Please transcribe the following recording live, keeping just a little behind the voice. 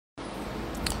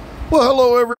Well,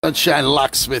 hello everyone. Sunshine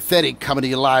Locksmith Eddy coming to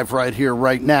you live right here,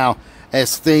 right now,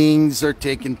 as things are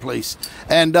taking place.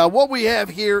 And what we have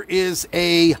here is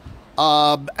a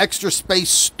extra space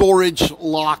storage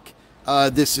lock.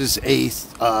 This is a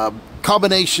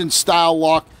combination style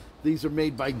lock. These are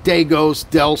made by Dagos,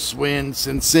 Delswin,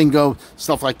 Cincinno,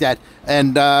 stuff like that.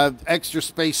 And extra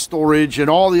space storage and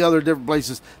all the other different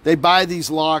places. They buy these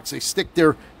locks. They stick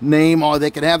their name on.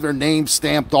 They can have their name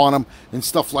stamped on them and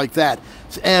stuff like that.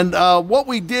 And what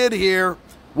we did here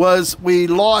was we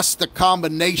lost the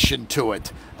combination to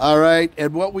it. All right.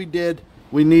 And what we did,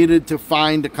 we needed to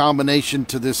find a combination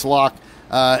to this lock.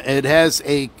 It has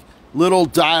a little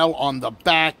dial on the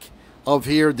back of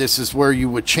here. This is where you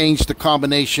would change the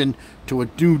combination to a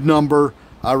new number,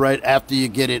 all right, after you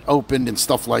get it opened and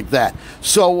stuff like that.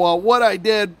 So what I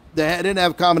did, I didn't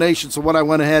have a combination, so what I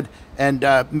went ahead and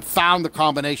found the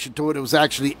combination to it. It was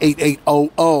actually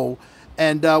 8800.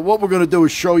 And what we're going to do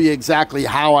is show you exactly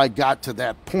how I got to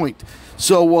that point.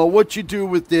 So what you do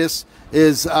with this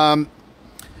is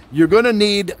you're going to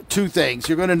need two things.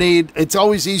 You're going to need, it's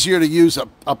always easier to use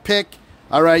a pick,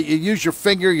 all right? You use your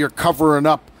finger, you're covering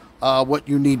up what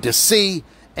you need to see,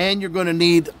 and you're going to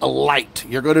need a light.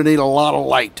 You're going to need a lot of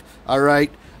light, all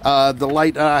right? The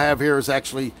light that I have here is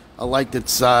actually a light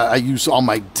that's I use on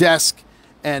my desk,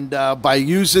 and by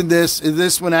using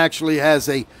this one actually has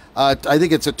a, I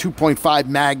think it's a 2.5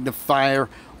 magnifier,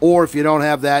 or if you don't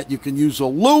have that, you can use a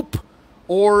loop,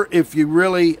 or if you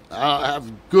really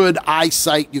have good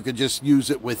eyesight, you can just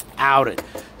use it without it.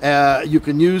 You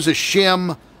can use a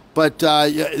shim, but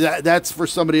that's for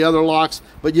some of the other locks.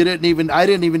 But I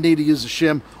didn't even need to use a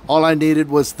shim. All I needed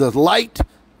was the light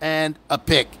and a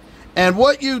pick. And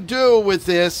what you do with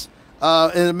this,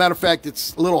 as a matter of fact,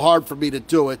 it's a little hard for me to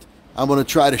do it. I'm going to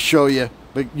try to show you,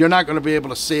 but you're not going to be able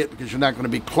to see it because you're not going to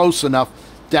be close enough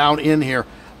down in here.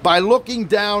 By looking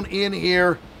down in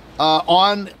here, as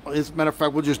a matter of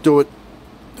fact, we'll just do it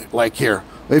like here.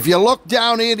 If you look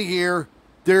down in here,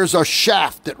 there's a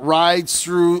shaft that rides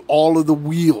through all of the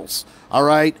wheels, all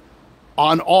right?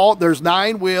 There's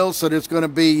 9 wheels, so there's going to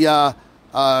be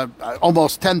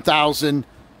almost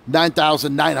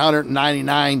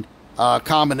 9,999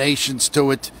 combinations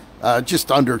to it,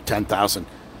 just under 10,000.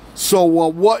 So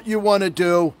what you want to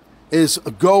do is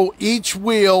go each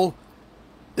wheel,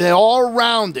 they're all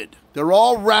rounded. They're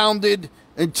all rounded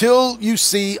until you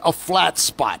see a flat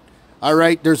spot, all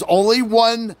right? There's only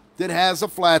one that has a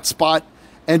flat spot.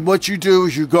 And what you do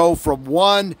is you go from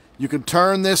one, you can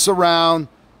turn this around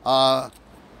by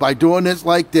doing it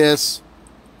like this,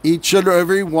 each and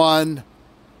every one,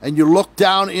 and you look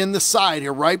down in the side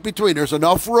here, right between. There's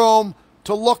enough room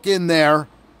to look in there,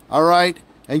 all right?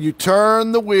 And you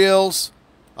turn the wheels,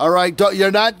 all right?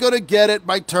 You're not going to get it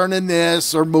by turning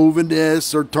this or moving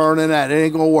this or turning that. It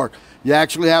ain't going to work. You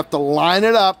actually have to line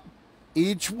it up,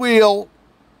 each wheel.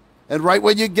 And right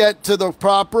when you get to the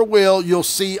proper wheel, you'll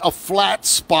see a flat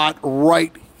spot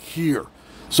right here.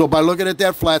 So by looking at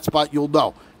that flat spot, you'll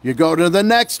know. You go to the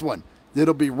next one.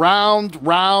 It'll be round,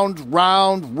 round,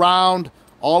 round, round,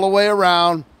 all the way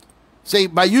around. See,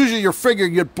 by using your finger,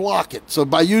 you'd block it. So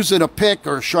by using a pick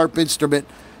or a sharp instrument,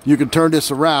 you can turn this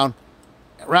around.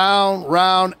 Round,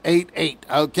 round, 8, 8,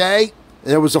 okay?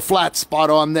 There was a flat spot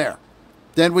on there.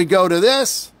 Then we go to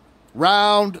this.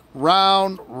 Round,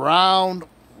 round, round,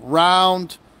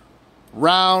 round,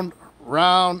 round,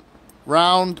 round,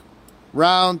 round,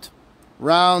 round,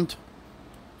 round,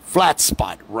 flat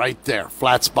spot right there,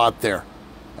 flat spot there.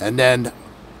 And then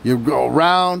you go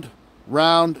round,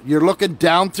 round. You're looking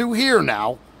down through here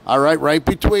now, all right, right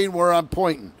between where I'm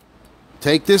pointing.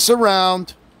 Take this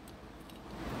around.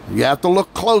 You have to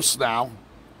look close now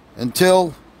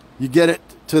until you get it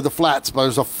to the flat spot.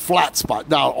 There's a flat spot.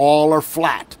 Now all are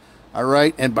flat, all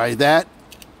right? And by that,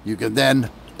 you can then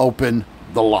open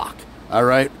the lock, all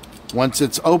right? Once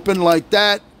it's open like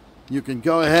that, you can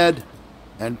go ahead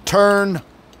and turn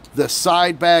the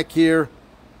side back here,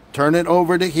 turn it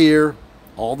over to here,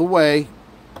 all the way.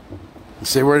 You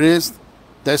see where it is?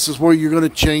 This is where you're going to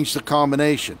change the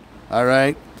combination, all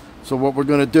right? So what we're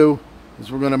going to do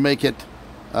is we're going to make it,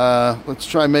 let's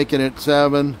try making it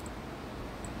 7,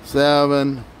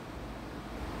 7,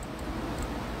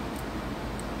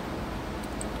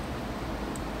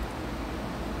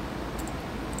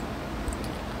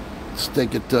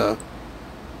 take it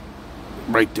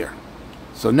right there.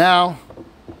 So now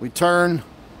we turn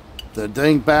the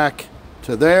thing back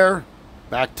to there,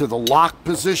 back to the lock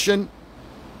position,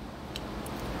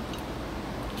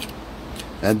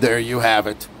 and there you have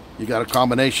it. You got a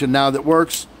combination now that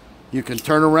works. You can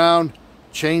turn around,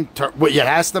 change. Well, it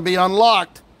has to be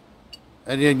unlocked.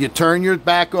 And then you turn your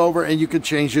back over and you can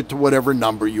change it to whatever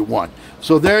number you want.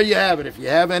 So there you have it. If you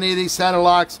have any of these kind of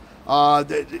locks,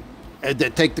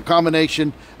 that take the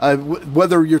combination,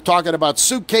 whether you're talking about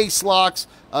suitcase locks,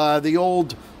 the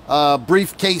old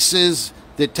briefcases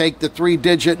that take the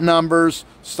 3-digit numbers,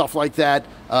 stuff like that,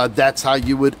 that's how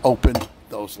you would open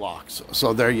those locks.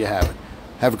 So there you have it.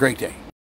 Have a great day.